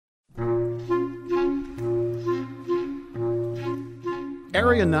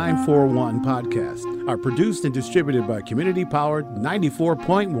Area 941 podcasts are produced and distributed by community-powered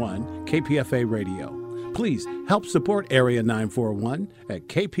 94.1 KPFA Radio. Please help support Area 941 at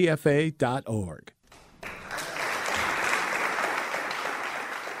kpfa.org.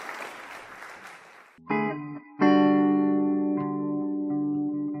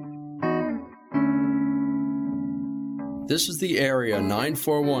 This is the Area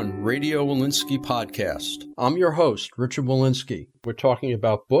 941 Radio Walensky podcast. I'm your host, Richard Walensky. We're talking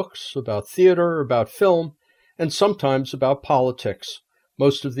about books, about theater, about film, and sometimes about politics.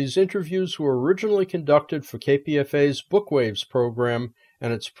 Most of these interviews were originally conducted for KPFA's Bookwaves program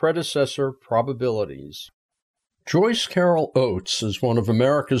and its predecessor, Probabilities. Joyce Carol Oates is one of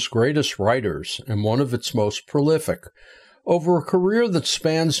America's greatest writers and one of its most prolific. Over a career that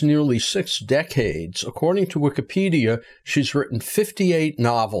spans nearly 6 decades, according to Wikipedia, she's written 58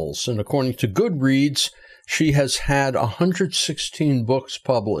 novels, and according to Goodreads, she has had 116 books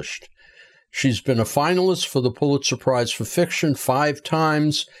published. She's been a finalist for the Pulitzer Prize for Fiction 5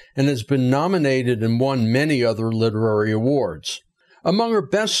 times and has been nominated and won many other literary awards. Among her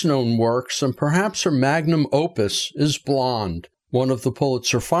best-known works, and perhaps her magnum opus, is Blonde, one of the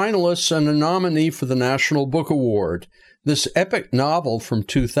Pulitzer finalists and a nominee for the National Book Award. This epic novel from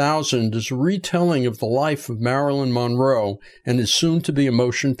 2000 is a retelling of the life of Marilyn Monroe and is soon to be a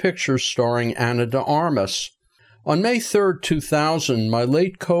motion picture starring Ana de Armas. On May 3, 2000, my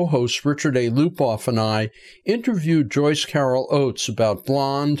late co-host Richard A. Lupoff and I interviewed Joyce Carol Oates about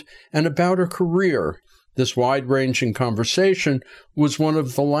Blonde and about her career. This wide-ranging conversation was one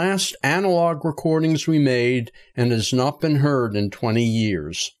of the last analog recordings we made and has not been heard in 20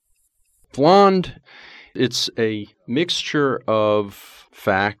 years. Blonde, it's a mixture of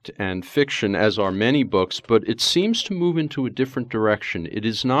fact and fiction, as are many books, but it seems to move into a different direction. It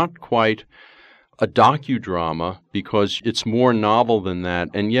is not quite a docudrama because it's more novel than that,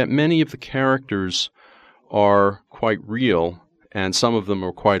 and yet many of the characters are quite real, and some of them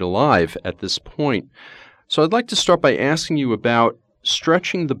are quite alive at this point. So I'd like to start by asking you about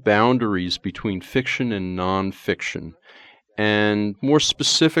stretching the boundaries between fiction and nonfiction, and more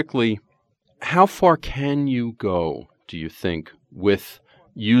specifically, how far can you go, do you think, with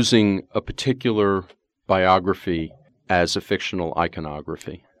using a particular biography as a fictional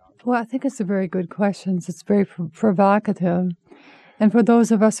iconography? Well, I think it's a very good question. It's very provocative. And for those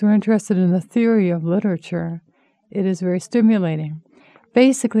of us who are interested in the theory of literature, it is very stimulating.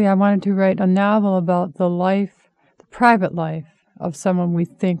 Basically, I wanted to write a novel about the private life of someone we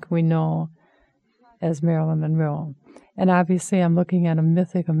think we know as Marilyn Monroe. And obviously, I'm looking at a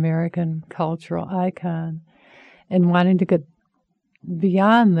mythic American cultural icon and wanting to get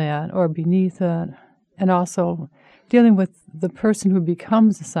beyond that or beneath it, and also dealing with the person who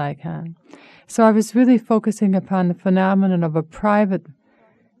becomes this icon. So I was really focusing upon the phenomenon of a private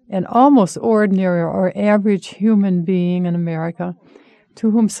and almost ordinary or average human being in America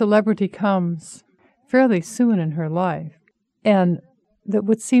to whom celebrity comes fairly soon in her life. And that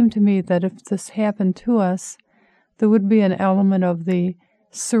would seem to me that if this happened to us, there would be an element of the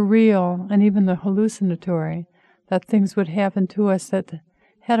surreal and even the hallucinatory, that things would happen to us that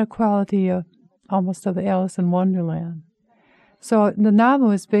had a quality of almost of the Alice in Wonderland. So the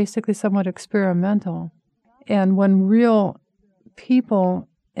novel is basically somewhat experimental. And when real people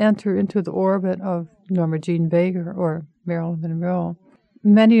enter into the orbit of Norma Jean Baker or Marilyn Monroe,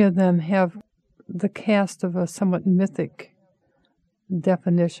 many of them have the cast of a somewhat mythic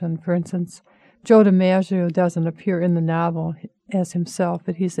definition. For instance, Joe DiMaggio doesn't appear in the novel as himself,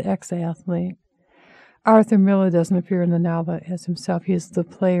 but he's the ex-athlete. Arthur Miller doesn't appear in the novel as himself. He's the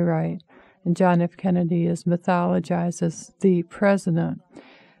playwright. And John F. Kennedy is mythologized as the president.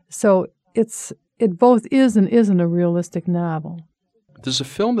 So it both is and isn't a realistic novel. There's a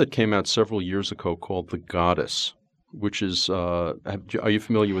film that came out several years ago called The Goddess, which is, are you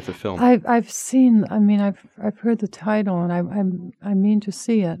familiar with the film? I've seen, I've heard the title, and I mean to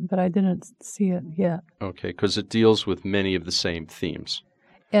see it, but I didn't see it yet. Okay, because it deals with many of the same themes.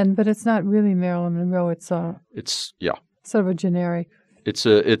 But it's not really Marilyn Monroe. It's sort of a generic. It's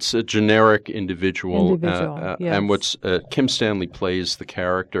a generic individual. Yes. And what's Kim Stanley plays the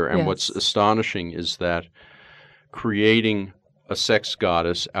character, and what's astonishing is that creating a sex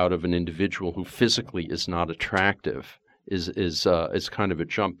goddess out of an individual who physically is not attractive is kind of a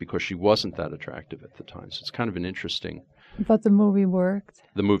jump, because she wasn't that attractive at the time. So it's kind of an interesting. But the movie worked.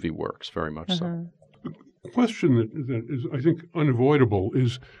 The movie works very much so. The question that is, I think, unavoidable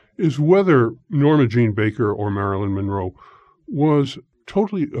is whether Norma Jean Baker or Marilyn Monroe was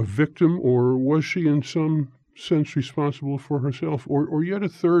totally a victim, or was she in some sense responsible for herself, or yet a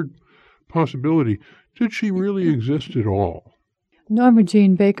third possibility, did she really exist at all? Norma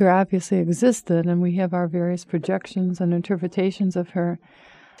Jean Baker obviously existed, and we have our various projections and interpretations of her.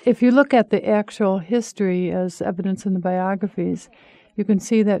 If you look at the actual history as evidence in the biographies, you can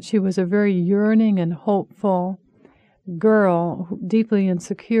see that she was a very yearning and hopeful girl, deeply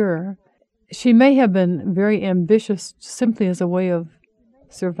insecure. She may have been very ambitious simply as a way of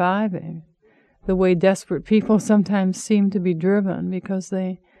surviving, the way desperate people sometimes seem to be driven because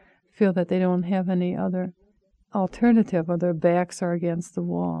they feel that they don't have any other alternative or their backs are against the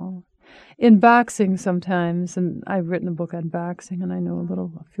wall. In boxing sometimes, and I've written a book on boxing and I know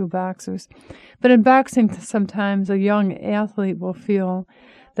a few boxers, but in boxing sometimes a young athlete will feel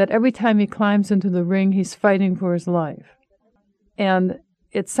that every time he climbs into the ring he's fighting for his life. And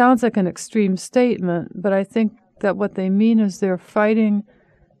it sounds like an extreme statement, but I think that what they mean is they're fighting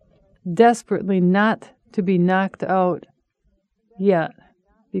desperately not to be knocked out yet,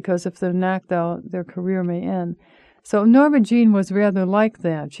 because if they're knocked out, their career may end. So Norma Jean was rather like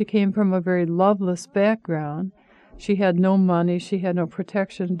that. She came from a very loveless background. She had no money. She had no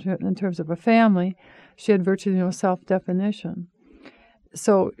protection in terms of a family. She had virtually no self-definition.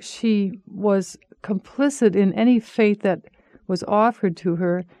 So she was complicit in any fate that was offered to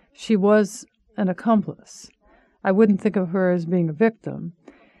her. She was an accomplice. I wouldn't think of her as being a victim.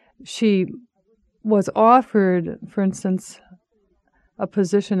 She was offered, for instance, a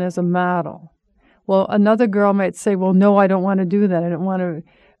position as a model. Well, another girl might say, well, no, I don't want to do that. I don't want to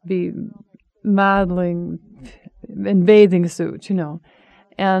be modeling in bathing suits, And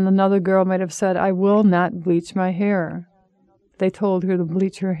another girl might have said, I will not bleach my hair. They told her to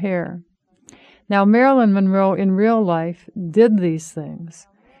bleach her hair. Now, Marilyn Monroe in real life did these things.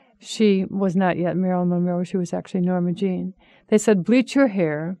 She was not yet Marilyn Monroe. She was actually Norma Jean. They said, bleach your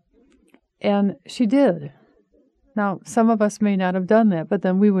hair, and she did. Now, some of us may not have done that, but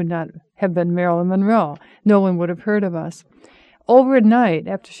then we would not have been Marilyn Monroe. No one would have heard of us. Overnight,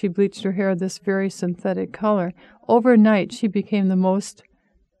 after she bleached her hair this very synthetic color, overnight she became the most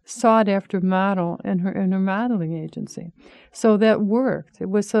sought-after model in her modeling agency. So that worked. It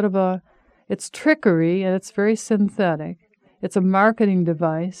was sort of it's trickery, and it's very synthetic. It's a marketing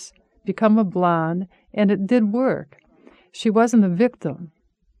device, become a blonde, and it did work. She wasn't a victim.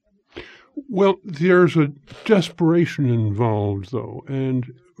 Well, there's a desperation involved, though,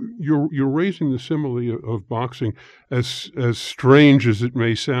 and you're raising the simile of boxing. As strange as it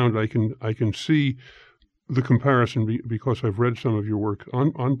may sound, I can see the comparison because I've read some of your work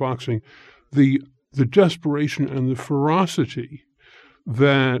on boxing. The desperation and the ferocity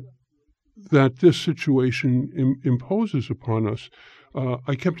that this situation imposes upon us.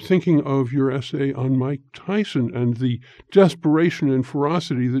 I kept thinking of your essay on Mike Tyson and the desperation and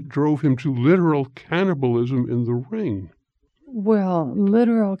ferocity that drove him to literal cannibalism in the ring. Well,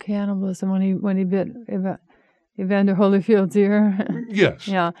 literal cannibalism when he bit Evander Holyfield's ear. Yes.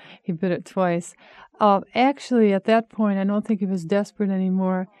 Yeah, he bit it twice. Actually, at that point, I don't think he was desperate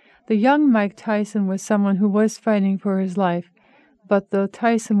anymore. The young Mike Tyson was someone who was fighting for his life, but the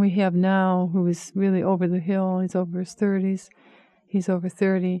Tyson we have now, who is really over the hill, he's over his 30s, he's over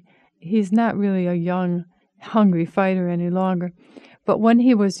 30. He's not really a young, hungry fighter any longer. But when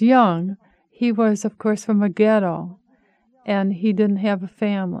he was young, he was, of course, from a ghetto, and he didn't have a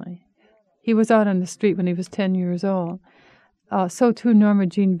family. He was out on the street when he was 10 years old. So, too, Norma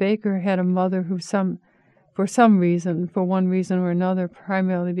Jean Baker had a mother who for one reason or another,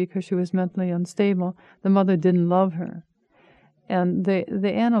 primarily because she was mentally unstable, the mother didn't love her. And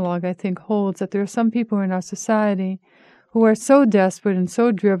the analog, I think, holds that there are some people in our society who are so desperate and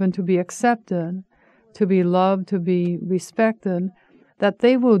so driven to be accepted, to be loved, to be respected, that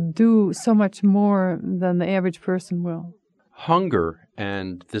they will do so much more than the average person will. Hunger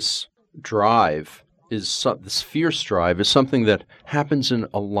and this drive this fierce drive is something that happens in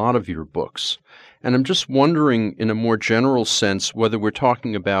a lot of your books. And I'm just wondering, in a more general sense, whether we're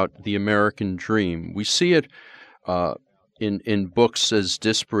talking about the American dream. We see it in books as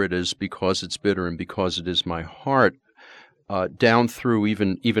disparate as Because It's Bitter and Because It Is My Heart, down through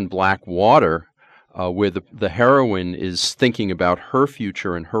even Black Water, where the heroine is thinking about her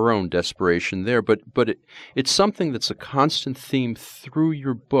future and her own desperation there. But it's something that's a constant theme through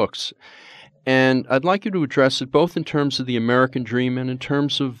your books. And I'd like you to address it both in terms of the American dream and in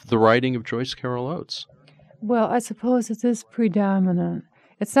terms of the writing of Joyce Carol Oates. Well, I suppose it is predominant.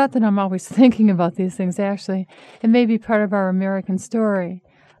 It's not that I'm always thinking about these things, actually. It may be part of our American story.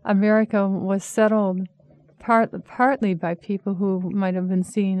 America was settled partly by people who might have been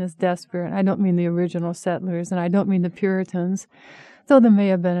seen as desperate. I don't mean the original settlers, and I don't mean the Puritans, though there may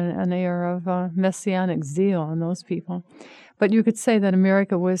have been an air of messianic zeal in those people. But you could say that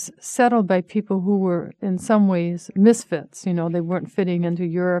America was settled by people who were in some ways misfits. You know, they weren't fitting into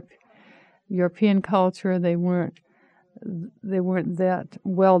European culture. They weren't that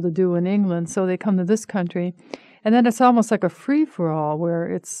well-to-do in England, so they come to this country. And then it's almost like a free-for-all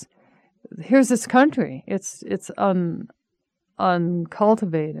where here's this country. It's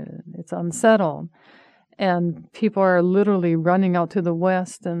uncultivated. It's unsettled. And people are literally running out to the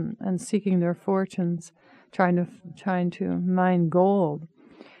West and seeking their fortunes, trying to mine gold.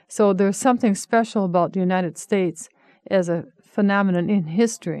 So there's something special about the United States as a phenomenon in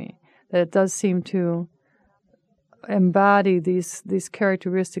history that it does seem to embody these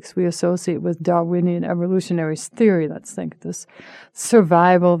characteristics we associate with Darwinian evolutionary theory. Let's think this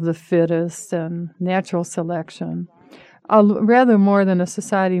survival of the fittest and natural selection, rather more than a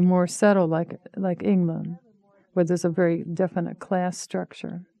society more settled like England, where there's a very definite class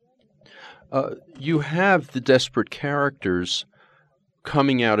structure. You have the desperate characters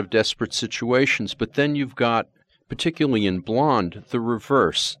coming out of desperate situations, but then you've got, particularly in Blonde, the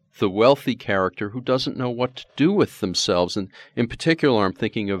reverse. The wealthy character who doesn't know what to do with themselves. And in particular, I'm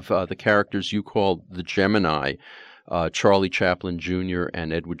thinking of the characters you called the Gemini, Charlie Chaplin Jr.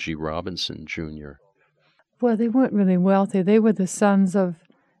 and Edward G. Robinson Jr. Well, they weren't really wealthy. They were the sons of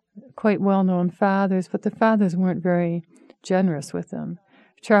quite well-known fathers, but the fathers weren't very generous with them.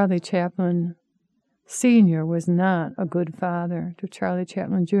 Charlie Chaplin Sr. was not a good father to Charlie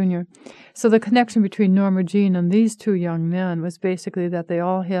Chaplin Jr. So the connection between Norma Jean and these two young men was basically that they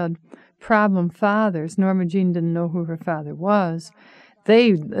all had problem fathers. Norma Jean didn't know who her father was.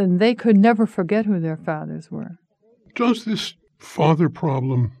 They could never forget who their fathers were. Does this father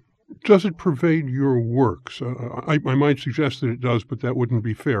problem, does it pervade your works? I might suggest that it does, but that wouldn't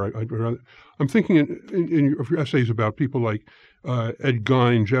be fair. I'm thinking in your essays about people like Ed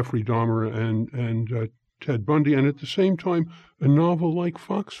Gein, Jeffrey Dahmer, and Ted Bundy, and at the same time, a novel like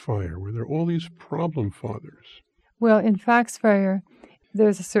Foxfire, where there are all these problem fathers. Well, in Foxfire,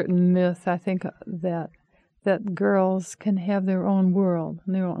 there's a certain myth, I think, that girls can have their own world,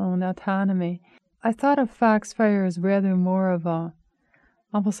 their own autonomy. I thought of Foxfire as rather more of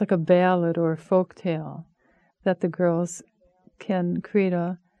almost like a ballad or a folk tale, that the girls can create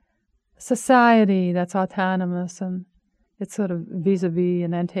a society that's autonomous, and it's sort of vis-a-vis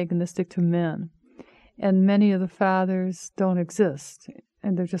and antagonistic to men. And many of the fathers don't exist,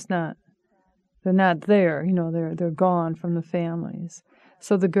 and they're just not. They're not there. You know, they're gone from the families.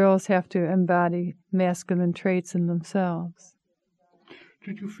 So the girls have to embody masculine traits in themselves.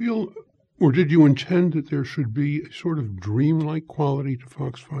 Did you feel, or did you intend that there should be a sort of dreamlike quality to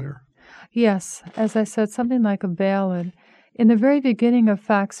Foxfire? Yes, as I said, something like a ballad. In the very beginning of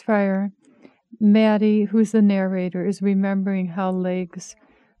Foxfire, Maddie, who's the narrator, is remembering how Legs,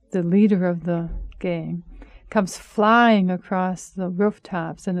 the leader of the gang, comes flying across the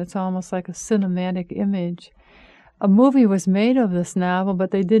rooftops, and it's almost like a cinematic image. A movie was made of this novel,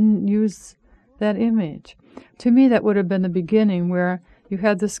 but they didn't use that image. To me, that would have been the beginning, where you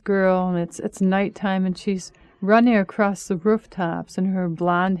had this girl, and it's nighttime, and she's running across the rooftops, and her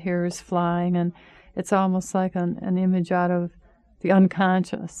blonde hair is flying, and it's almost like an image out of the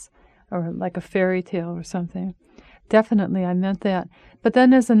unconscious, or like a fairy tale or something. Definitely, I meant that. But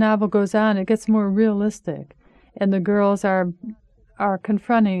then as the novel goes on, it gets more realistic, and the girls are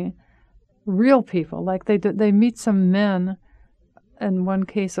confronting real people. Like they meet some men, in one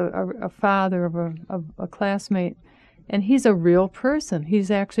case a father of a classmate, and he's a real person.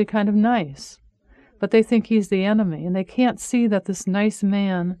 He's actually kind of nice, but they think he's the enemy, and they can't see that this nice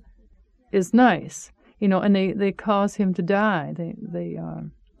man is nice, you know, and they cause him to die.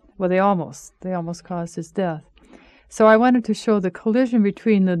 They almost caused his death. So I wanted to show the collision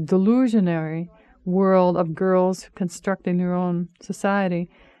between the delusionary world of girls constructing their own society,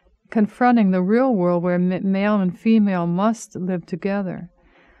 confronting the real world where male and female must live together.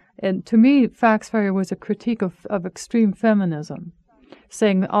 And to me, Foxfire was a critique of extreme feminism,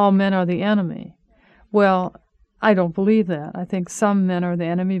 saying all men are the enemy. Well, I don't believe that. I think some men are the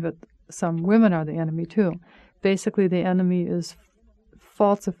enemy, but some women are the enemy too. Basically, the enemy is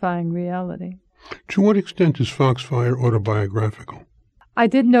falsifying reality. To what extent is Foxfire autobiographical? I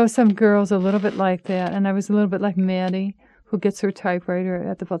did know some girls a little bit like that, and I was a little bit like Maddie, who gets her typewriter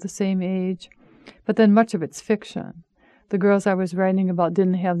at about the same age. But then much of it's fiction. The girls I was writing about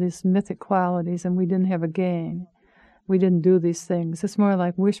didn't have these mythic qualities, and we didn't have a gang. We didn't do these things. It's more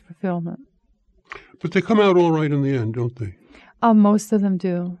like wish fulfillment. But they come out all right in the end, don't they? Most of them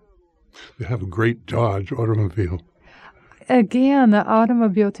do. They have a great Dodge automobile. Again, the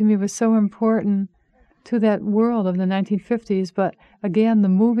automobile to me was so important to that world of the 1950s. But again, the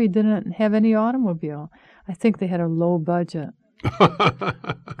movie didn't have any automobile. I think they had a low budget.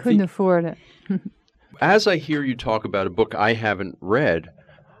 Couldn't afford it. As I hear you talk about a book I haven't read,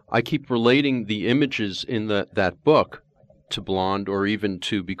 I keep relating the images in that book to Blonde, or even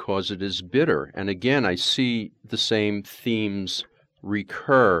to Because It Is Bitter. And again, I see the same themes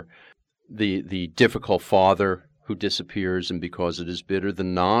recur. The difficult father who disappears in Because It Is Bitter, the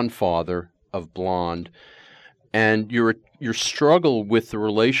non-father of Blonde, and your struggle with the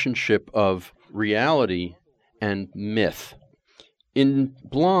relationship of reality and myth. In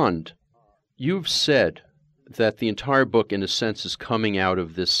Blonde, you've said that the entire book, in a sense, is coming out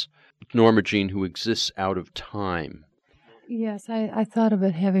of this Norma Jean who exists out of time. Yes, I thought of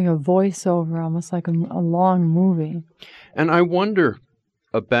it having a voiceover, almost like a long movie. And I wonder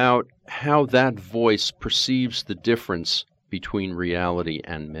about how that voice perceives the difference between reality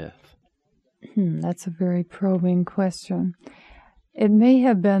and myth. That's a very probing question. It may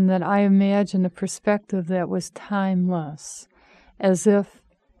have been that I imagined a perspective that was timeless, as if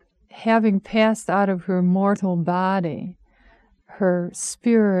having passed out of her mortal body, her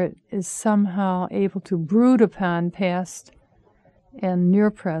spirit is somehow able to brood upon past and near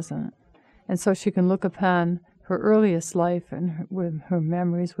present. And so she can look upon her earliest life and with her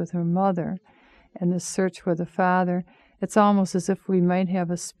memories with her mother and the search for the father. It's almost as if we might have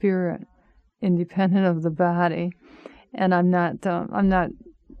a spirit independent of the body. And I'm not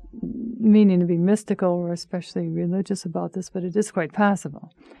meaning to be mystical or especially religious about this, but it is quite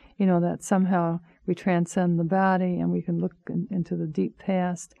possible, that somehow we transcend the body and we can look into the deep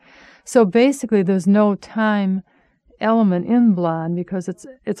past. So basically there's no time element in Blonde because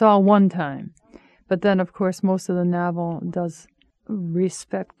it's all one time. But then, of course, most of the novel does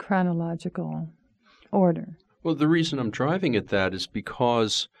respect chronological order. Well, the reason I'm driving at that is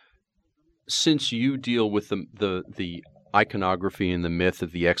because since you deal with the iconography and the myth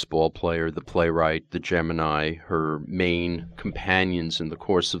of the ex-ball player, the playwright, the Gemini, her main companions in the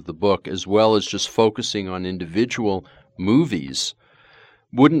course of the book, as well as just focusing on individual movies,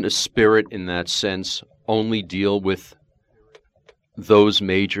 wouldn't a spirit in that sense only deal with those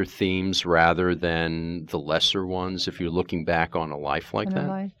major themes rather than the lesser ones if you're looking back on a life like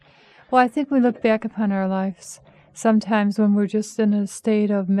that? Well, I think we look back upon our lives sometimes when we're just in a state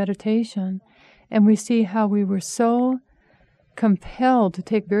of meditation and we see how we were so compelled to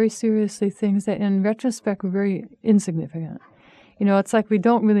take very seriously things that in retrospect were very insignificant. It's like we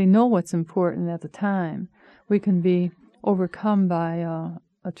don't really know what's important at the time. We can be overcome by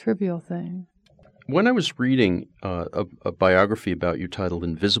a trivial thing. When I was reading a biography about you titled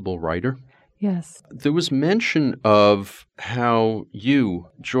Invisible Writer, yes, there was mention of how you,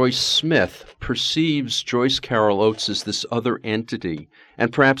 Joyce Smith, perceives Joyce Carol Oates as this other entity,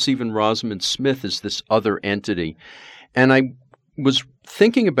 and perhaps even Rosamund Smith as this other entity. And I was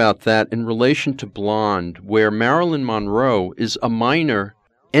thinking about that in relation to Blonde, where Marilyn Monroe is a minor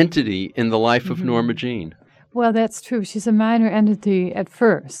entity in the life of Norma Jean. Well, that's true. She's a minor entity at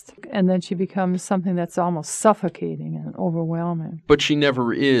first, and then she becomes something that's almost suffocating and overwhelming. But she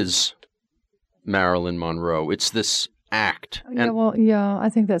never is Marilyn Monroe. It's this act. Yeah, I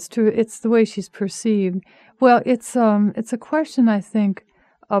think that's true. It's the way she's perceived. Well, it's a question, I think,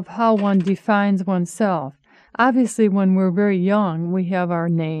 of how one defines oneself. Obviously, when we're very young, we have our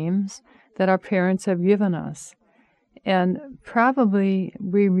names that our parents have given us, and probably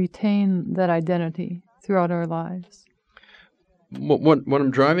we retain that identity throughout our lives. What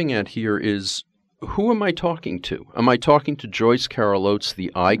I'm driving at here is, who am I talking to? Am I talking to Joyce Carol Oates,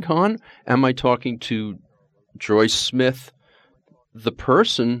 the icon? Am I talking to Joyce Smith, the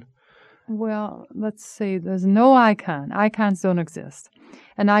person? Well, let's say there's no icon. Icons don't exist.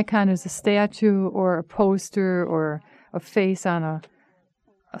 An icon is a statue or a poster or a face on a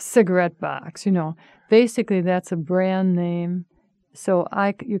cigarette box, Basically, that's a brand name. So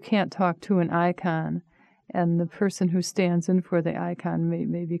you can't talk to an icon. And the person who stands in for the icon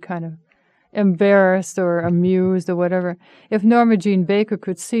may be kind of embarrassed or amused or whatever. If Norma Jean Baker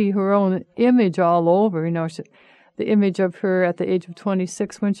could see her own image all over, the image of her at the age of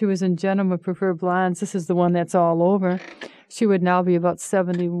 26 when she was in Gentlemen Prefer Blondes, this is the one that's all over. She would now be about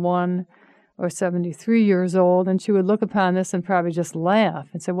 71 or 73 years old, and she would look upon this and probably just laugh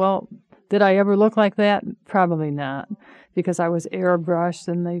and say, well, did I ever look like that? Probably not, because I was airbrushed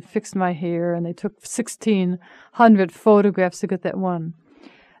and they fixed my hair and they took 1,600 photographs to get that one.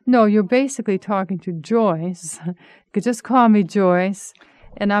 No, you're basically talking to Joyce. You could just call me Joyce,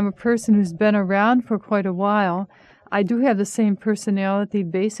 and I'm a person who's been around for quite a while. I do have the same personality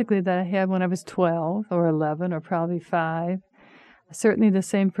basically that I had when I was 12 or 11 or probably 5. certainly the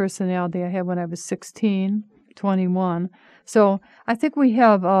same personality I had when I was 16, 21. So I think we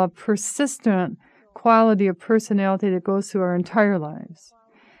have a persistent quality of personality that goes through our entire lives.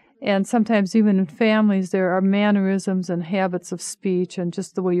 And sometimes even in families, there are mannerisms and habits of speech and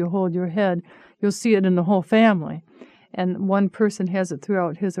just the way you hold your head. You'll see it in the whole family. And one person has it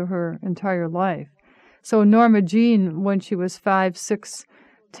throughout his or her entire life. So Norma Jean, when she was 5, 6,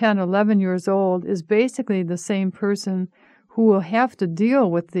 10, 11 years old, is basically the same person who will have to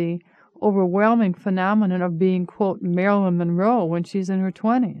deal with the overwhelming phenomenon of being, quote, Marilyn Monroe when she's in her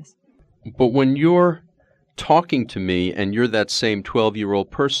 20s. But when you're talking to me and you're that same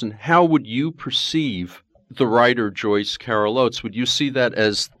 12-year-old person, how would you perceive the writer Joyce Carol Oates? Would you see that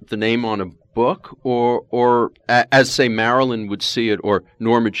as the name on a book, or as, say, Marilyn would see it, or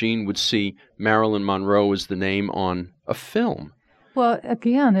Norma Jean would see Marilyn Monroe as the name on a film? Well,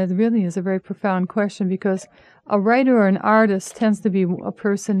 again, it really is a very profound question, because a writer or an artist tends to be a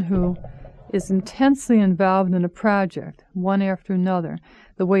person who is intensely involved in a project, one after another,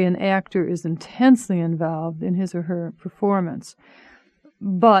 the way an actor is intensely involved in his or her performance.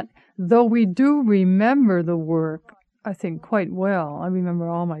 But though we do remember the work, I think, quite well, I remember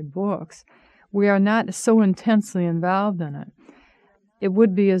all my books, we are not so intensely involved in it. It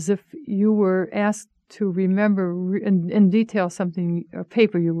would be as if you were asked to remember in detail something, a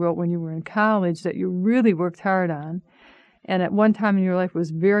paper you wrote when you were in college that you really worked hard on, and at one time in your life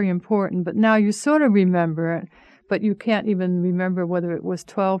was very important, but now you sort of remember it, but you can't even remember whether it was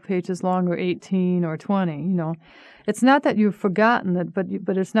 12 pages long or 18 or 20, you know. It's not that you've forgotten it,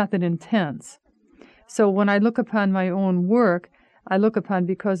 but it's not that intense. So when I look upon my own work, I look upon,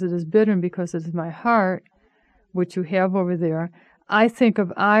 because it is bitter and because it is my heart, which you have over there, I think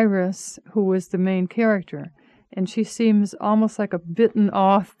of Iris, who is the main character, and she seems almost like a bitten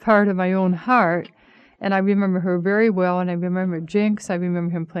off part of my own heart, and I remember her very well, and I remember Jinx, I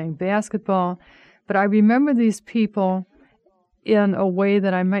remember him playing basketball, but I remember these people in a way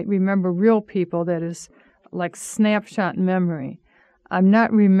that I might remember real people, that is like snapshot memory. I'm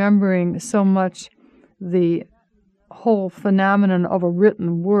not remembering so much the whole phenomenon of a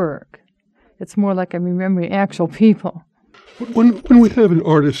written work. It's more like I'm remembering actual people. When we have an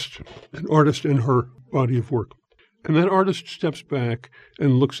artist and her body of work, and that artist steps back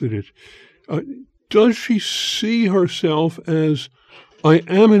and looks at it, does she see herself as, I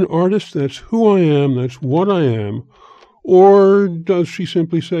am an artist, that's who I am, that's what I am, or does she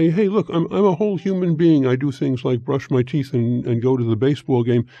simply say, hey, look, I'm a whole human being, I do things like brush my teeth and go to the baseball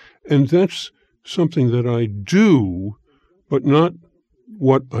game, and that's something that I do, but not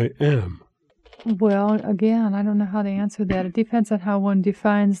what I am? Well, again, I don't know how to answer that. It depends on how one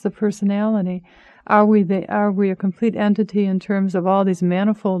defines the personality. Are we a complete entity in terms of all these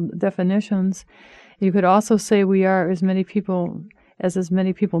manifold definitions? You could also say we are as many people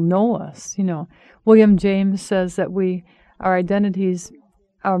know us. You know, William James says that our identities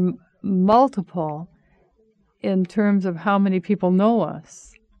are multiple in terms of how many people know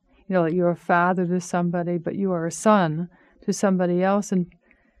us. You know, you're a father to somebody, but you are a son to somebody else,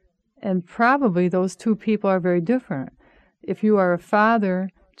 and probably those two people are very different. If you are a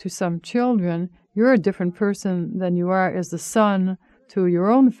father to some children, you're a different person than you are as the son to your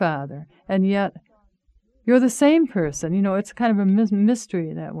own father, and yet you're the same person. You know, it's kind of a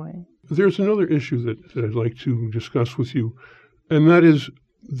mystery that way. There's another issue that I'd like to discuss with you, and that is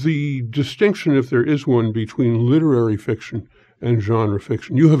the distinction, if there is one, between literary fiction and genre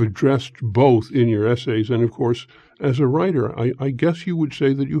fiction. You have addressed both in your essays, and of course, as a writer, I guess you would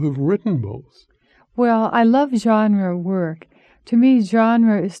say that you have written both. Well, I love genre work. To me,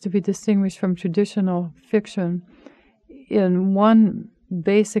 genre is to be distinguished from traditional fiction in one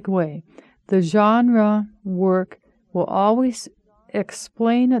basic way. The genre work will always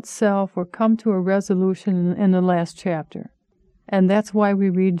explain itself or come to a resolution in the last chapter. And that's why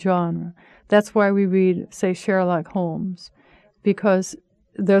we read genre. That's why we read, say, Sherlock Holmes, because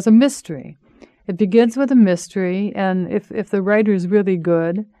there's a mystery. It begins with a mystery, and if the writer is really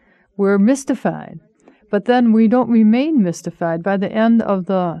good, we're mystified. But then we don't remain mystified. By the end of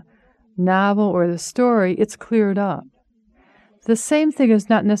the novel or the story, it's cleared up. The same thing is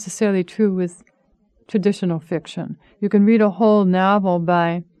not necessarily true with traditional fiction. You can read a whole novel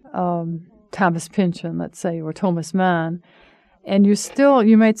by Thomas Pynchon, let's say, or Thomas Mann, and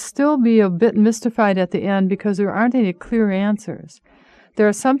you might still be a bit mystified at the end because there aren't any clear answers. There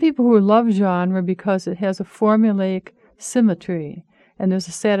are some people who love genre because it has a formulaic symmetry, and there's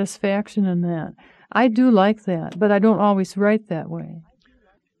a satisfaction in that. I do like that, but I don't always write that way.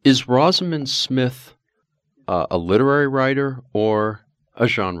 Is Rosamund Smith a literary writer or a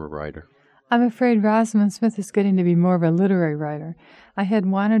genre writer? I'm afraid Rosamund Smith is getting to be more of a literary writer. I had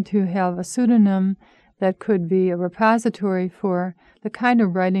wanted to have a pseudonym that could be a repository for the kind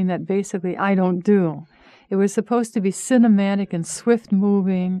of writing that basically I don't do. It was supposed to be cinematic and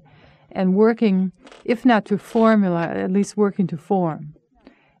swift-moving and working, if not to formula, at least working to form.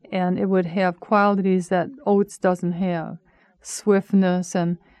 And it would have qualities that Oates doesn't have. Swiftness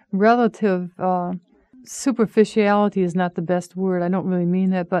and relative superficiality is not the best word. I don't really mean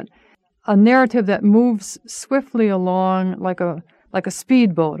that, but a narrative that moves swiftly along like a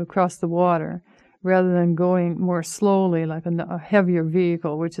speedboat across the water, rather than going more slowly like a heavier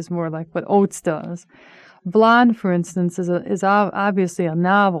vehicle, which is more like what Oates does. Blonde, for instance, is obviously a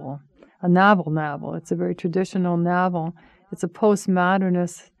novel. It's a very traditional novel. It's a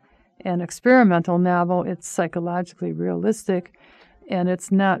postmodernist and experimental novel. It's psychologically realistic, and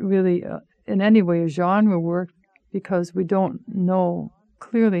it's not really in any way a genre work because we don't know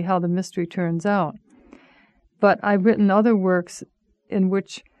clearly how the mystery turns out. But I've written other works in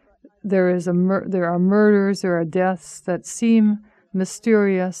which there are murders, there are deaths that seem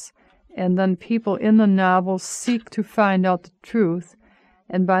mysterious, and then people in the novel seek to find out the truth,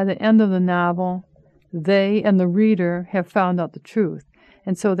 and by the end of the novel, they and the reader have found out the truth.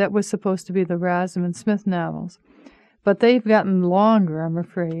 And so that was supposed to be the Rosamund Smith novels. But they've gotten longer, I'm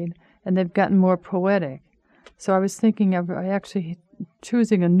afraid, and they've gotten more poetic. So I was thinking of actually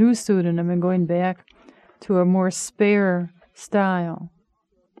choosing a new pseudonym and going back to a more spare style.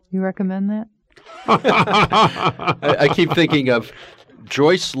 You recommend that? I keep thinking of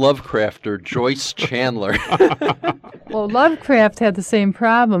Joyce Lovecraft or Joyce Chandler. Well, Lovecraft had the same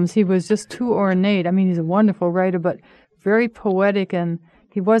problems. He was just too ornate. I mean, he's a wonderful writer, but very poetic, and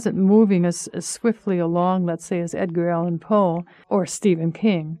he wasn't moving as swiftly along, let's say, as Edgar Allan Poe or Stephen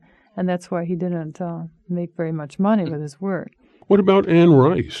King, and that's why he didn't make very much money with his work. What about Anne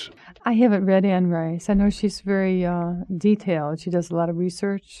Rice? I haven't read Anne Rice. I know she's very detailed. She does a lot of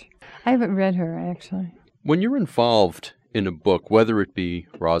research. I haven't read her, actually. When you're involved in a book, whether it be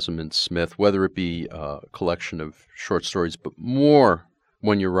Rosamund Smith, whether it be a collection of short stories, but more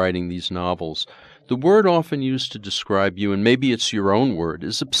when you're writing these novels, the word often used to describe you, and maybe it's your own word,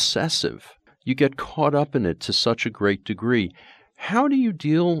 is obsessive. You get caught up in it to such a great degree. How do you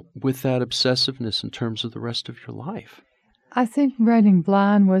deal with that obsessiveness in terms of the rest of your life? I think writing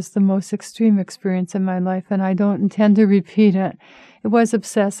Blonde was the most extreme experience in my life, and I don't intend to repeat it. It was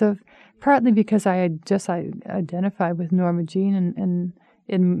obsessive, partly because I identified with Norma Jean and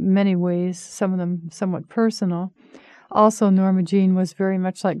in many ways, some of them somewhat personal. Also, Norma Jean was very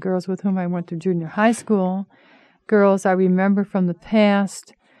much like girls with whom I went to junior high school, girls I remember from the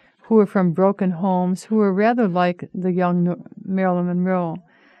past who were from broken homes, who were rather like the young Marilyn Monroe.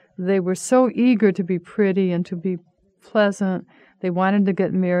 They were so eager to be pretty and to be pleasant. They wanted to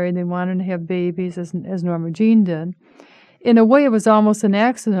get married. They wanted to have babies, as Norma Jean did. In a way, it was almost an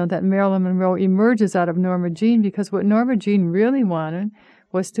accident that Marilyn Monroe emerges out of Norma Jean, because what Norma Jean really wanted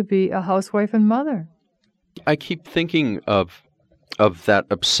was to be a housewife and mother. I keep thinking of that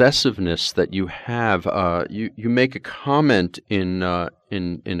obsessiveness that you have. You make a comment in a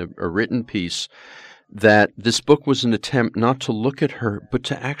written piece that this book was an attempt not to look at her, but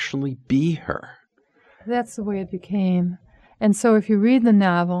to actually be her. That's the way it became. And so if you read the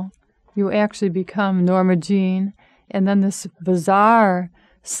novel, you actually become Norma Jean, and then this bizarre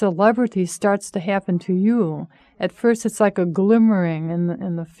celebrity starts to happen to you. At first it's like a glimmering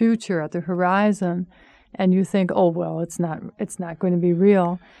in the future at the horizon, and you think, oh, well, it's not going to be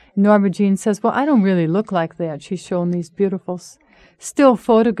real. Norma Jean says, well, I don't really look like that. She's shown these beautiful still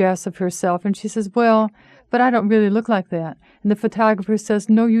photographs of herself, and she says, well, but I don't really look like that. And the photographer says,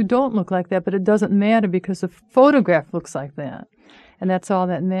 no, you don't look like that, but it doesn't matter because the photograph looks like that. And that's all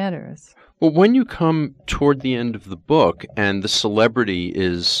that matters. Well, when you come toward the end of the book and the celebrity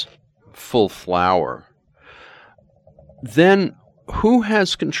is full flower, then who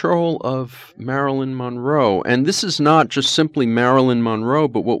has control of Marilyn Monroe? And this is not just simply Marilyn Monroe,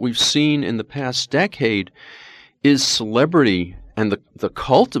 but what we've seen in the past decade is celebrity, and the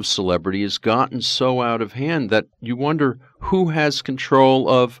cult of celebrity has gotten so out of hand that you wonder who has control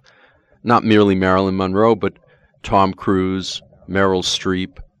of not merely Marilyn Monroe, but Tom Cruise, Meryl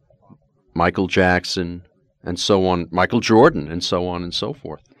Streep, Michael Jackson, and so on, Michael Jordan, and so on and so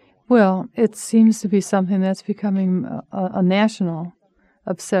forth. Well, it seems to be something that's becoming a national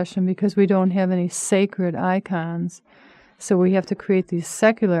obsession because we don't have any sacred icons. So we have to create these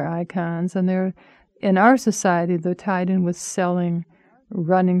secular icons, and they're in our society, they're tied in with selling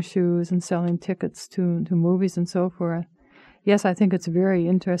running shoes and selling tickets to movies and so forth. Yes, I think it's a very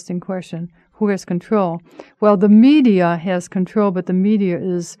interesting question. who has control? Well, the media has control, but the media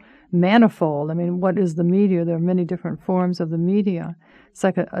is manifold. I mean, what is the media? There are many different forms of the media. It's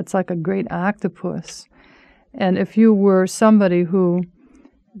like a great octopus. And if you were somebody who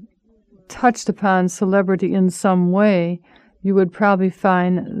touched upon celebrity in some way, you would probably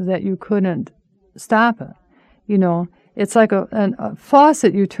find that you couldn't stop it. You know, it's like a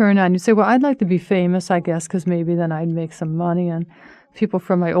faucet you turn on. You say, well, I'd like to be famous, I guess, because maybe then I'd make some money, and people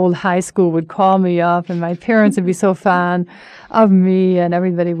from my old high school would call me up, and my parents would be so fond of me, and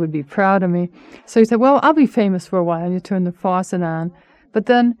everybody would be proud of me. So you say, well, I'll be famous for a while, and you turn the faucet on. But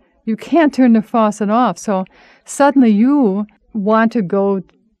then you can't turn the faucet off. So suddenly you want to go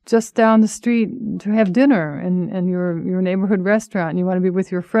just down the street to have dinner in your neighborhood restaurant, and you want to be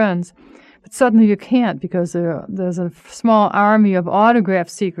with your friends. But suddenly you can't, because there's a small army of autograph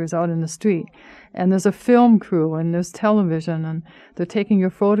seekers out in the street. And there's a film crew, and there's television, and they're taking your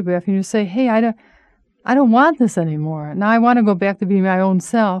photograph, and you say, hey, I don't want this anymore. Now I want to go back to being my own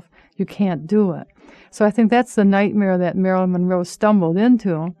self. You can't do it. So I think that's the nightmare that Marilyn Monroe stumbled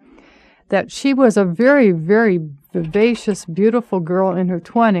into, that she was a very, very vivacious, beautiful girl in her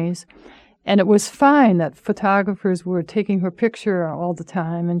 20s, and it was fine that photographers were taking her picture all the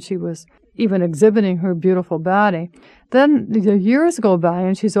time, and she was even exhibiting her beautiful body. Then the years go by,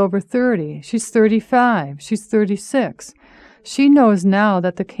 and she's over 30. She's 35. She's 36. She knows now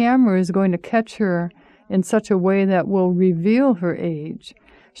that the camera is going to catch her in such a way that will reveal her age.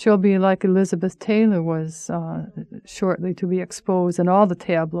 She'll be like Elizabeth Taylor was shortly to be exposed in all the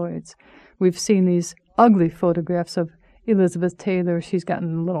tabloids. We've seen these ugly photographs of Elizabeth Taylor. She's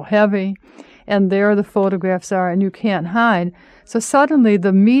gotten a little heavy, and there the photographs are, and you can't hide. So suddenly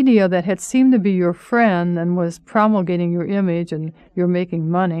the media that had seemed to be your friend and was promulgating your image and you're making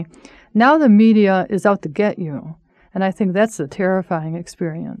money, now the media is out to get you. And I think that's a terrifying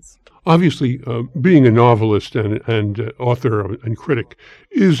experience. Obviously, being a novelist and author and critic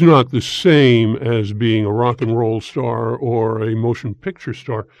is not the same as being a rock and roll star or a motion picture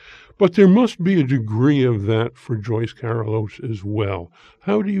star, but there must be a degree of that for Joyce Carol Oates as well.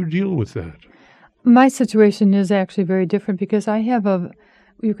 How do you deal with that? My situation is actually very different because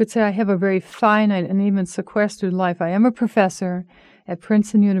you could say I have a very finite and even sequestered life. I am a professor at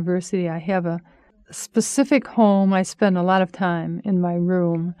Princeton University. I have a specific home. I spend a lot of time in my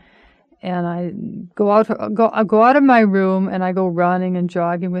room, and I go out of my room and I go running and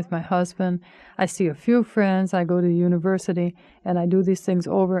jogging with my husband. I see a few friends. I go to university, and I do these things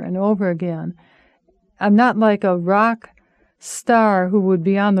over and over again. I'm not like a rock star who would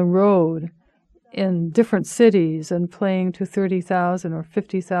be on the road in different cities and playing to 30,000 or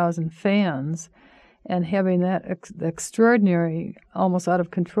 50,000 fans and having that extraordinary, almost out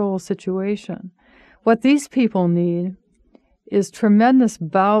of control situation. What these people need is tremendous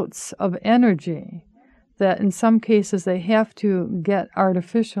bouts of energy that in some cases they have to get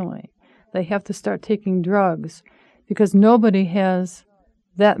artificially. They have to start taking drugs because nobody has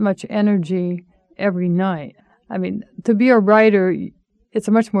that much energy every night. I mean, to be a writer, it's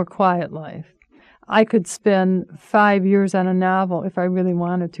a much more quiet life. I could spend 5 years on a novel if I really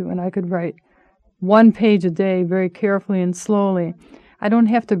wanted to, and I could write 1 page a day very carefully and slowly. I don't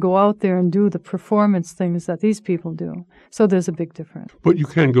have to go out there and do the performance things that these people do. So there's a big difference. But you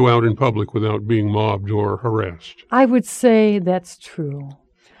can go out in public without being mobbed or harassed. I would say that's true.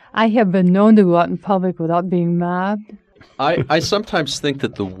 I have been known to go out in public without being mobbed. I sometimes think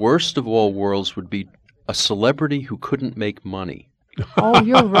that the worst of all worlds would be a celebrity who couldn't make money. Oh,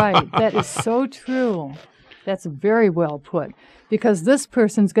 you're right. That is so true. That's very well put. Because this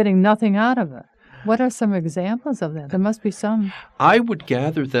person's getting nothing out of it. What are some examples of that? There must be some. I would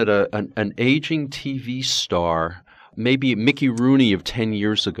gather that an aging TV star, maybe Mickey Rooney of 10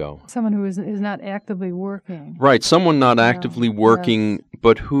 years ago. Someone who is not actively working. Right, someone not actively working, yes,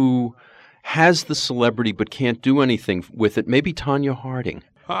 but who has the celebrity but can't do anything with it. Maybe Tonya Harding.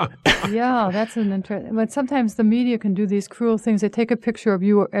 Yeah, that's an interesting. But sometimes the media can do these cruel things. They take a picture of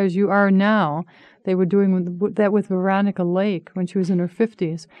you as you are now. They were doing that with Veronica Lake when she was in her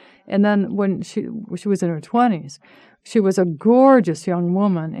 50s. And then when she was in her 20s, she was a gorgeous young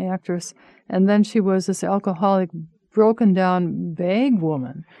woman, actress. And then she was this alcoholic, broken-down bag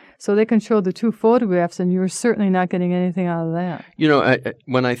woman. So they can show the two photographs, and you're certainly not getting anything out of that. You know,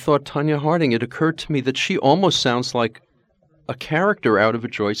 when I thought Tonya Harding, it occurred to me that she almost sounds like a character out of a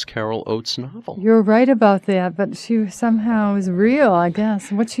Joyce Carol Oates novel. You're right about that, but she somehow is real, I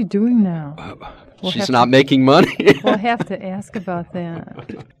guess. What's she doing now? She's not making money. We'll have to ask about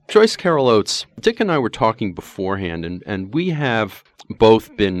that. Joyce Carol Oates, Dick and I were talking beforehand, and we have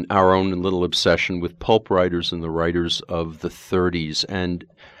both been our own little obsession with pulp writers and the writers of the 30s. And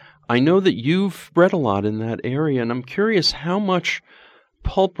I know that you've read a lot in that area, and I'm curious how much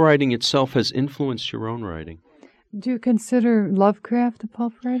pulp writing itself has influenced your own writing. Do you consider Lovecraft a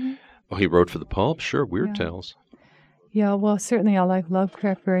pulp writer? Oh, he wrote for the pulp? Sure, Weird Tales. Yeah, well, certainly I like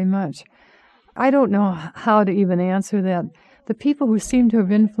Lovecraft very much. I don't know how to even answer that. The people who seem to have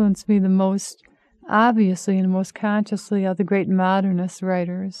influenced me the most, obviously and most consciously, are the great modernist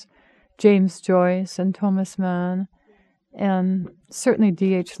writers, James Joyce and Thomas Mann, and certainly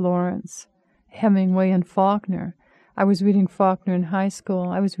D.H. Lawrence, Hemingway, and Faulkner. I was reading Faulkner in high school.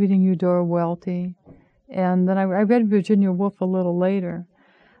 I was reading Eudora Welty, and then I read Virginia Woolf a little later.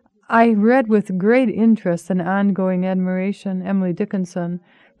 I read with great interest and ongoing admiration Emily Dickinson,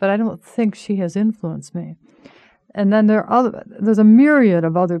 but I don't think she has influenced me. And then there's a myriad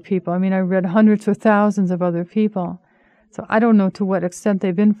of other people. I mean, I read hundreds or thousands of other people. So I don't know to what extent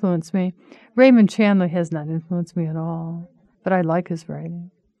they've influenced me. Raymond Chandler has not influenced me at all, but I like his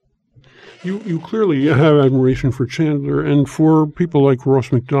writing. You clearly have admiration for Chandler and for people like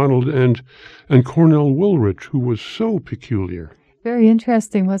Ross MacDonald and Cornell Woolrich, who was so peculiar. Very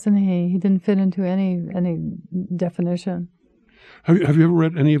interesting, wasn't he? He didn't fit into any definition. Have you ever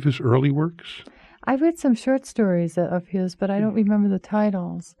read any of his early works? I read some short stories of his, but I don't remember the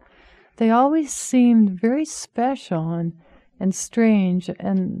titles. They always seemed very special and strange,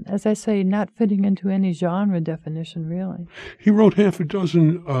 and, as I say, not fitting into any genre definition, really. He wrote half a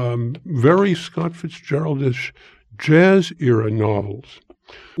dozen very Scott Fitzgerald-ish jazz-era novels.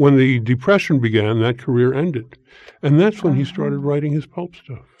 When the Depression began, that career ended. And that's when he started writing his pulp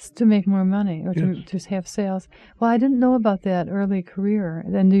stuff. To make more money, or to have sales. Well, I didn't know about that early career.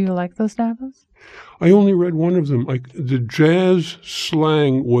 Then do you like those novels? I only read one of them. The jazz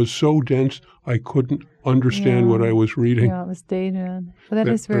slang was so dense, I couldn't understand what I was reading. Yeah, it was dated. But that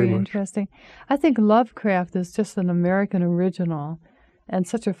is very interesting. I think Lovecraft is just an American original and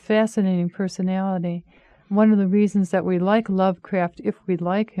such a fascinating personality. One of the reasons that we like Lovecraft, if we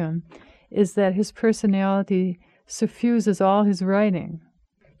like him, is that his personality suffuses all his writing.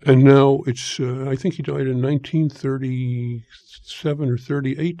 And now it's, I think he died in 1937 or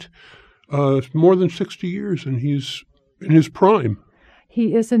 38. More than 60 years, and he's in his prime.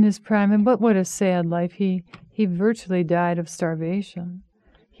 He is in his prime, and what a sad life. He virtually died of starvation.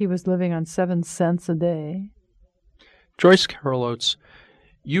 He was living on 7 cents a day. Joyce Carol Oates,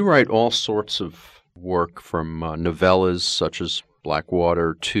 you write all sorts of work, from novellas such as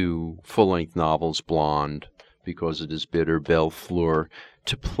Blackwater to full-length novels, Blonde, Because It Is Bitter, Belle Fleur,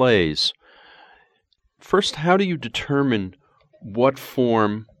 to plays. First, how do you determine what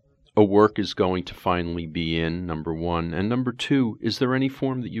form a work is going to finally be in, number one? And number two, is there any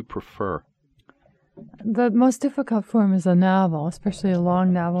form that you prefer? The most difficult form is a novel, especially a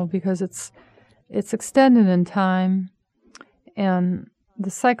long novel, because it's extended in time, and the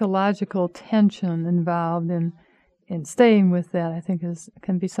psychological tension involved in staying with that, I think,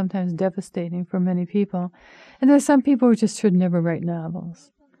 can be sometimes devastating for many people. And there are some people who just should never write novels.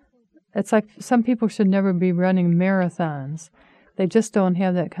 It's like some people should never be running marathons. They just don't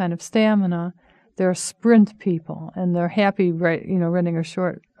have that kind of stamina. They're sprint people, and they're happy, running a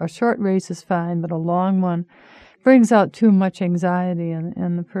short race is fine, but a long one brings out too much anxiety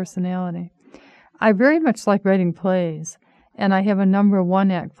in the personality. I very much like writing plays, and I have a number of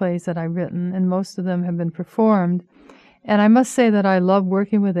one-act plays that I've written, and most of them have been performed. And I must say that I love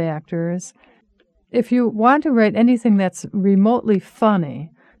working with actors. If you want to write anything that's remotely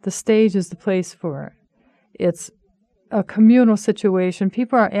funny, the stage is the place for it. It's a communal situation.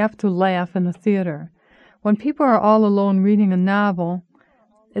 People are apt to laugh in the theater. When people are all alone reading a novel,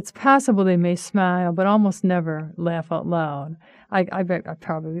 it's possible they may smile, but almost never laugh out loud. I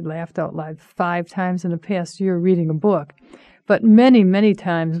probably laughed out loud 5 times in the past year reading a book, but many, many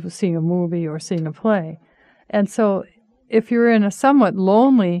times seeing a movie or seeing a play. And so if you're in a somewhat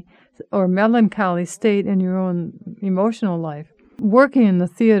lonely or melancholy state in your own emotional life, working in the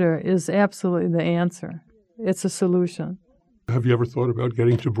theater is absolutely the answer. It's a solution. Have you ever thought about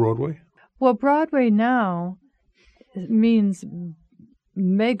getting to Broadway? Well, Broadway now means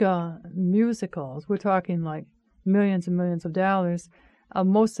mega musicals. We're talking like millions and millions of dollars.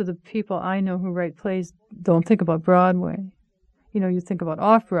 Most of the people I know who write plays don't think about Broadway. You think about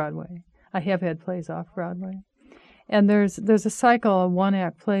off-Broadway. I have had plays off-Broadway. And there's a cycle of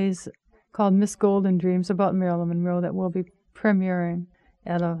one-act plays called Miss Golden Dreams about Marilyn Monroe that will be premiering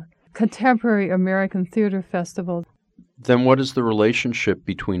at a contemporary American theater festival. Then what is the relationship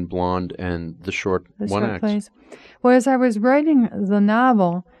between Blonde and the short one-acts? Plays? Well, as I was writing the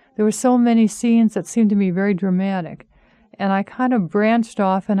novel, there were so many scenes that seemed to me very dramatic. And I kind of branched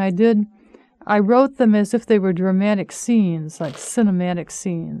off, and I wrote them as if they were dramatic scenes, like cinematic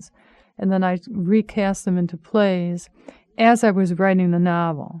scenes. and then I recast them into plays as I was writing the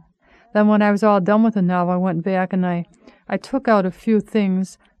novel. Then when I was all done with the novel, I went back and I took out a few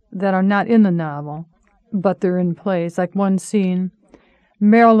things that are not in the novel, but they're in plays. Like one scene,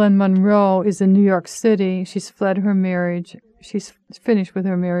 Marilyn Monroe is in New York City. She's fled her marriage. She's finished with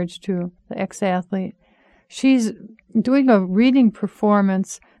her marriage to the ex-athlete. She's doing a reading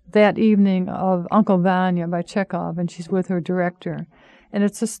performance that evening of Uncle Vanya by Chekhov, and she's with her director. And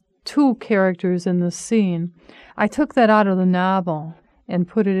it's just two characters in the scene. I took that out of the novel and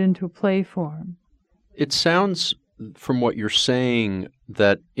put it into play form. It sounds, from what you're saying,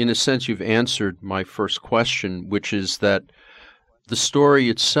 that in a sense you've answered my first question, which is that the story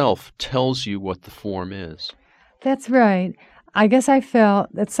itself tells you what the form is. That's right. I guess I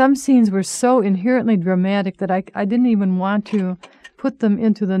felt that some scenes were so inherently dramatic that I didn't even want to put them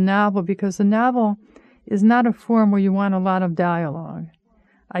into the novel, because the novel is not a form where you want a lot of dialogue.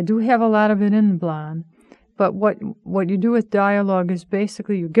 I do have a lot of it in Blonde, but what you do with dialogue is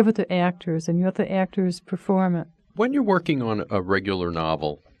basically you give it to actors and you let the actors perform it. When you're working on a regular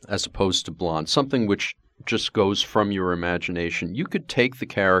novel, as opposed to Blonde, something which just goes from your imagination, you could take the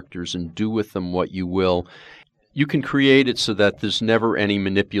characters and do with them what you will. You can create it so that there's never any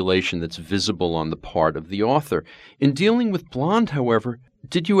manipulation that's visible on the part of the author. In dealing with Blonde, however,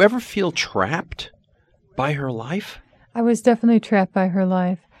 did you ever feel trapped by her life? I was definitely trapped by her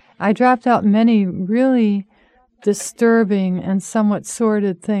life. I dropped out many really disturbing and somewhat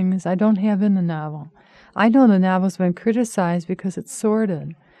sordid things I don't have in the novel. I know the novel's been criticized because it's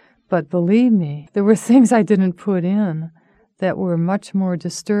sordid, but believe me, there were things I didn't put in that were much more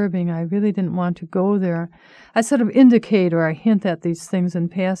disturbing. I really didn't want to go there. I sort of indicate or I hint at these things in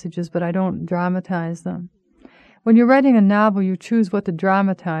passages, but I don't dramatize them. When you're writing a novel, you choose what to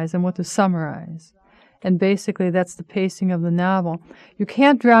dramatize and what to summarize. And basically, that's the pacing of the novel. You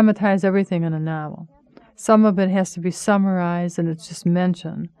can't dramatize everything in a novel. Some of it has to be summarized and it's just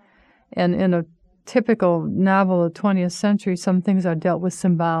mentioned. And in a typical novel of the 20th century, some things are dealt with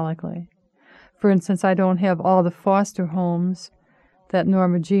symbolically. For instance, I don't have all the foster homes that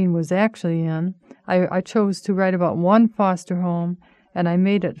Norma Jean was actually in. I chose to write about one foster home, and I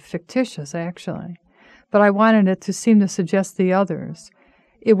made it fictitious, actually. But I wanted it to seem to suggest the others.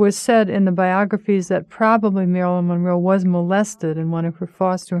 It was said in the biographies that probably Marilyn Monroe was molested in one of her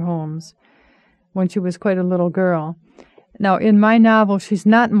foster homes when she was quite a little girl. Now, in my novel, she's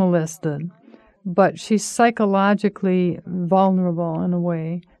not molested, but she's psychologically vulnerable in a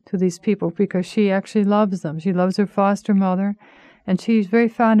way to these people because she actually loves them. She loves her foster mother, and she's very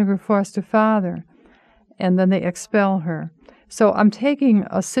fond of her foster father, and then they expel her. So I'm taking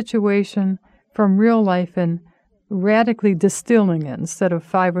a situation from real life and radically distilling it. Instead of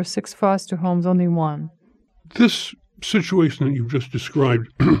 5 or 6 foster homes, only one. This situation that you've just described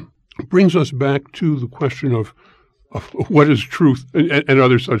brings us back to the question of what is truth and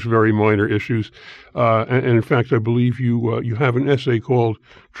other such very minor issues. And in fact, I believe you have an essay called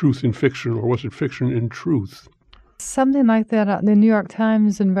Truth in Fiction, or was it Fiction in Truth? Something like that. The New York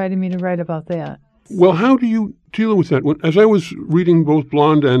Times invited me to write about that. Well, how do you deal with that? As I was reading both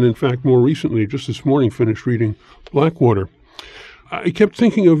Blonde and, in fact, more recently, just this morning, finished reading Blackwater, I kept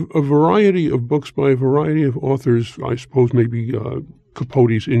thinking of a variety of books by a variety of authors. I suppose maybe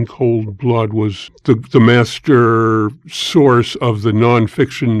Capote's In Cold Blood was the master source of the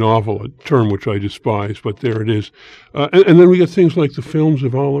nonfiction novel, a term which I despise, but there it is. And then we get things like the films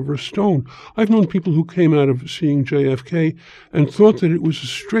of Oliver Stone. I've known people who came out of seeing JFK and thought that it was a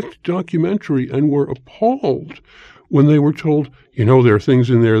strict documentary and were appalled when they were told, there are things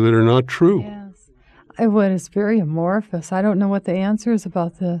in there that are not true. Yes. It's very amorphous. I don't know what the answer is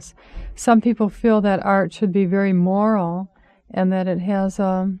about this. Some people feel that art should be very moral, and that it has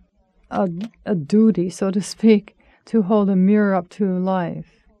a duty, so to speak, to hold a mirror up to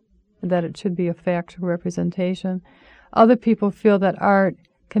life, that it should be a factual representation. Other people feel that art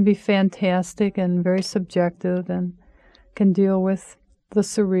can be fantastic and very subjective and can deal with the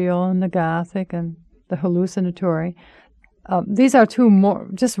surreal and the Gothic and the hallucinatory. These are two more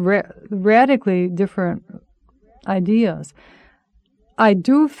just radically different ideas. I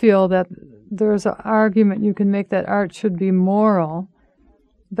do feel that there's an argument you can make that art should be moral,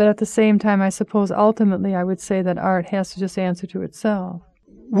 but at the same time, I suppose ultimately I would say that art has to just answer to itself.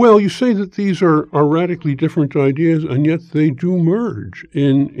 Well, you say that these are radically different ideas, and yet they do merge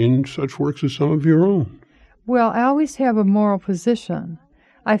in such works as some of your own. Well, I always have a moral position.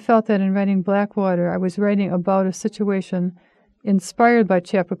 I felt that in writing Blackwater, I was writing about a situation inspired by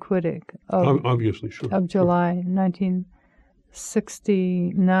Chappaquiddick Obviously, sure. of July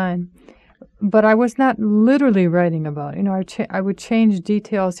 1969. but I was not literally writing about it. I would change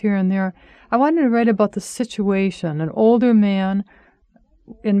details here and there. I wanted to write about the situation, an older man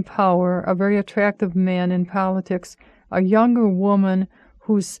in power, a very attractive man in politics, a younger woman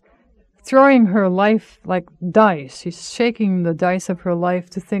who's throwing her life like dice. She's shaking the dice of her life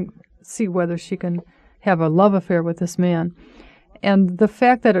to see whether she can have a love affair with this man. And the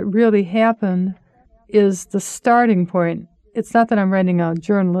fact that it really happened is the starting point. It's not that I'm writing a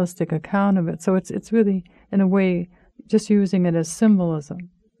journalistic account of it, so it's really, in a way, just using it as symbolism.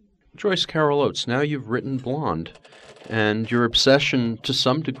 Joyce Carol Oates, now you've written Blonde, and your obsession to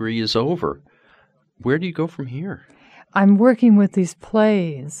some degree is over. Where do you go from here? I'm working with these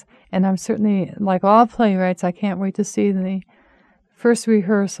plays, and I'm certainly, like all playwrights, I can't wait to see the first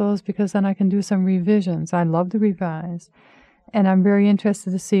rehearsals because then I can do some revisions. I love to revise, and I'm very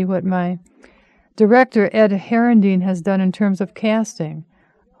interested to see what my director, Ed Herendeen, has done in terms of casting.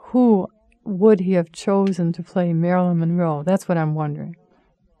 Who would he have chosen to play Marilyn Monroe? That's what I'm wondering.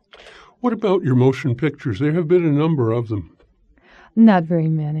 What about your motion pictures? There have been a number of them. Not very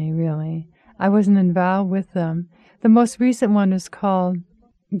many, really. I wasn't involved with them. The most recent one is called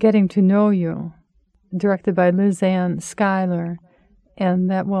Getting to Know You, directed by Liz Ann Schuyler, and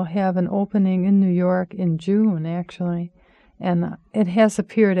that will have an opening in New York in June, actually. And it has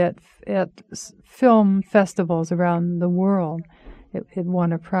appeared at film festivals around the world. It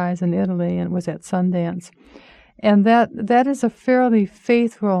won a prize in Italy, and it was at Sundance. And that is a fairly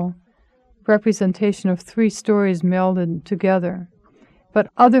faithful representation of three stories melded together. But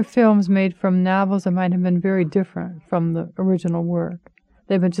other films made from novels that might have been very different from the original work.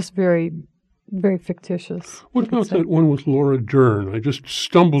 They've been just very, very fictitious. What about that one with Laura Dern? I just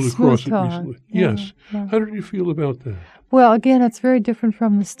stumbled across it Talk. recently. Yeah, Yes. yeah. How did you feel about that? Well, again, it's very different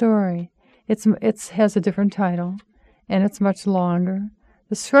from the story. It has a different title, and it's much longer.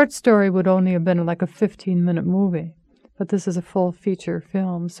 The short story would only have been like a 15-minute movie, but this is a full feature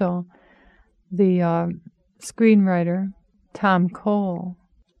film. So the screenwriter, Tom Cole,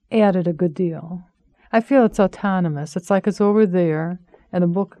 added a good deal. I feel it's autonomous. It's like it's over there, and the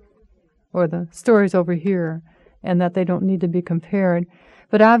book or the story's over here, and that they don't need to be compared.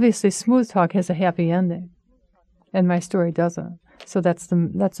 But obviously, Smooth Talk has a happy ending, and my story doesn't. So that's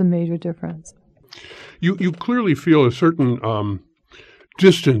a major difference. You clearly feel a certain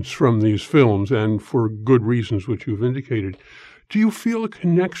distance from these films, and for good reasons, which you've indicated. Do you feel a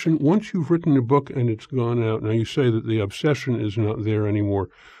connection once you've written a book and it's gone out? Now, you say that the obsession is not there anymore,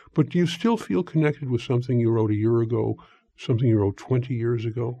 but do you still feel connected with something you wrote a year ago, something you wrote 20 years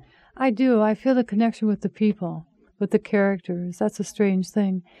ago? I do. I feel the connection with the people, with the characters. That's a strange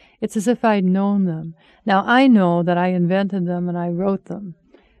thing. It's as if I'd known them. Now, I know that I invented them and I wrote them.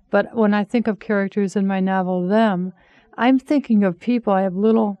 But when I think of characters in my novel, Them, I'm thinking of people. I have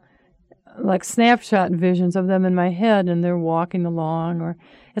little, like, snapshot visions of them in my head, and they're walking along, or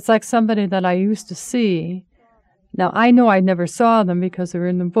it's like somebody that I used to see. Now, I know I never saw them because they're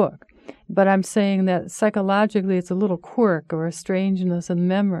in the book, but I'm saying that psychologically it's a little quirk or a strangeness in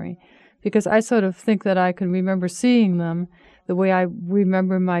memory, because I sort of think that I can remember seeing them the way I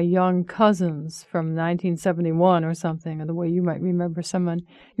remember my young cousins from 1971 or something, or the way you might remember someone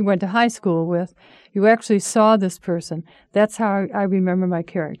you went to high school with. You actually saw this person. That's how I remember my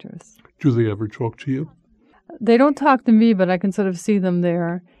characters. Do they ever talk to you? They don't talk to me, but I can sort of see them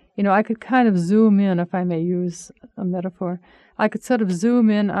there. You know, I could kind of zoom in, if I may use a metaphor. I could sort of zoom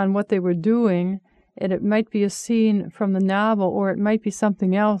in on what they were doing, and it might be a scene from the novel, or it might be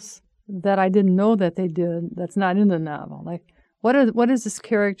something else that I didn't know that they did that's not in the novel. Like, what is this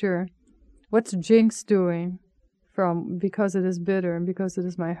character, what's Jinx doing from Because It Is Bitter and Because It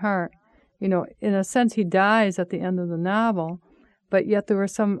Is My Heart? You know, in a sense, he dies at the end of the novel, but yet there were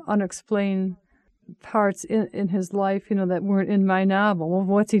some unexplained parts in his life, you know, that weren't in my novel. Well,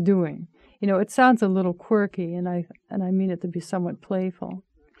 what's he doing? You know, it sounds a little quirky, and I mean it to be somewhat playful.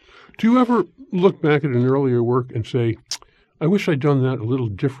 Do you ever look back at an earlier work and say, I wish I'd done that a little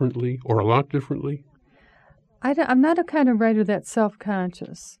differently or a lot differently? I'm not a kind of writer that's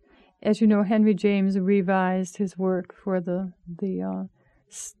self-conscious. As you know, Henry James revised his work for the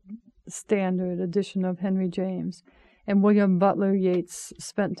standard edition of Henry James. And William Butler Yeats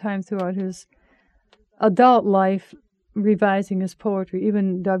spent time throughout his adult life revising his poetry.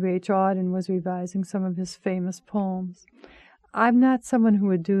 Even W.H. Auden was revising some of his famous poems. I'm not someone who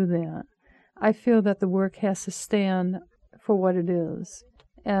would do that. I feel that the work has to stand for what it is.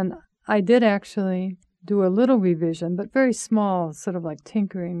 And I did actually do a little revision, but very small, sort of like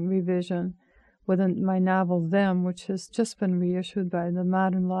tinkering revision within my novel Them, which has just been reissued by the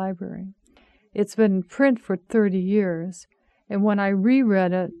Modern Library. It's been in print for 30 years, and when I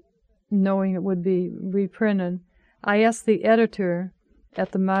reread it knowing it would be reprinted, I asked the editor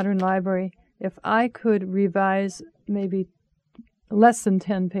at the Modern Library if I could revise maybe less than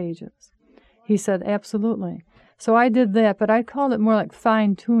 10 pages. He said, absolutely. So I did that, but I called it more like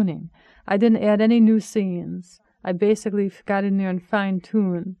fine-tuning. I didn't add any new scenes. I basically got in there and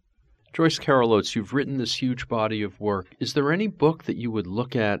fine-tuned. Joyce Carol Oates, you've written this huge body of work. Is there any book that you would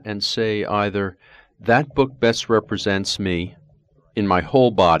look at and say either, that book best represents me in my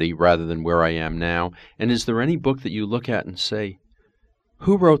whole body rather than where I am now? And is there any book that you look at and say,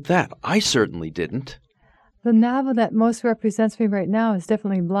 who wrote that? I certainly didn't. The novel that most represents me right now is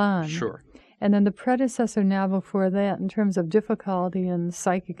definitely Blonde. Sure. And then the predecessor novel for that, in terms of difficulty and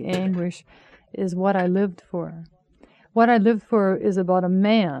psychic anguish, is What I Lived For. What I Lived For is about a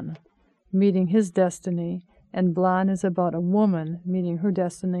man meeting his destiny, and Blonde is about a woman meeting her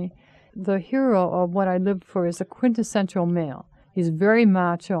destiny. The hero of What I Lived For is a quintessential male. He's very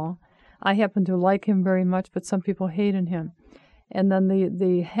macho. I happen to like him very much, but some people hated him. And then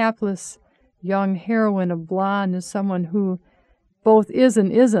the hapless young heroine of Blonde is someone who both is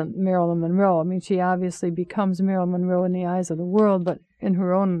and isn't Marilyn Monroe. I mean, she obviously becomes Marilyn Monroe in the eyes of the world, but in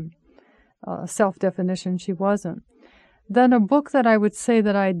her own self-definition, she wasn't. Then a book that I would say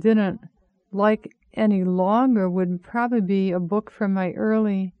that I didn't like any longer would probably be a book from my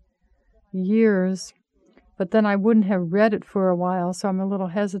early years, but then I wouldn't have read it for a while, so I'm a little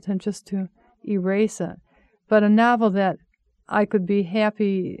hesitant just to erase it. But a novel that I could be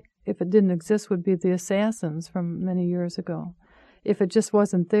happy if it didn't exist would be The Assassins from many years ago. If it just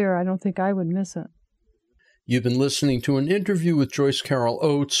wasn't there, I don't think I would miss it. You've been listening to an interview with Joyce Carol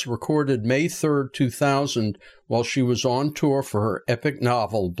Oates, recorded May 3rd, 2000, while she was on tour for her epic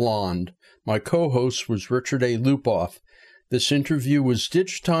novel, Blonde. My co-host was Richard A. Lupoff. This interview was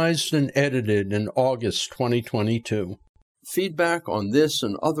digitized and edited in August 2022. Feedback on this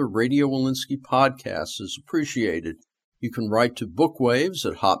and other Radio Walensky podcasts is appreciated. You can write to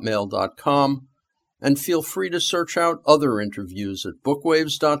bookwaves@hotmail.com, and feel free to search out other interviews at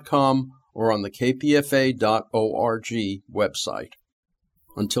bookwaves.com or on the kpfa.org website.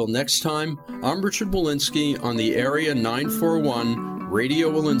 Until next time, I'm Richard Walensky on the Area 941 Radio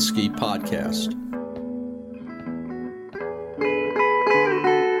Walensky podcast.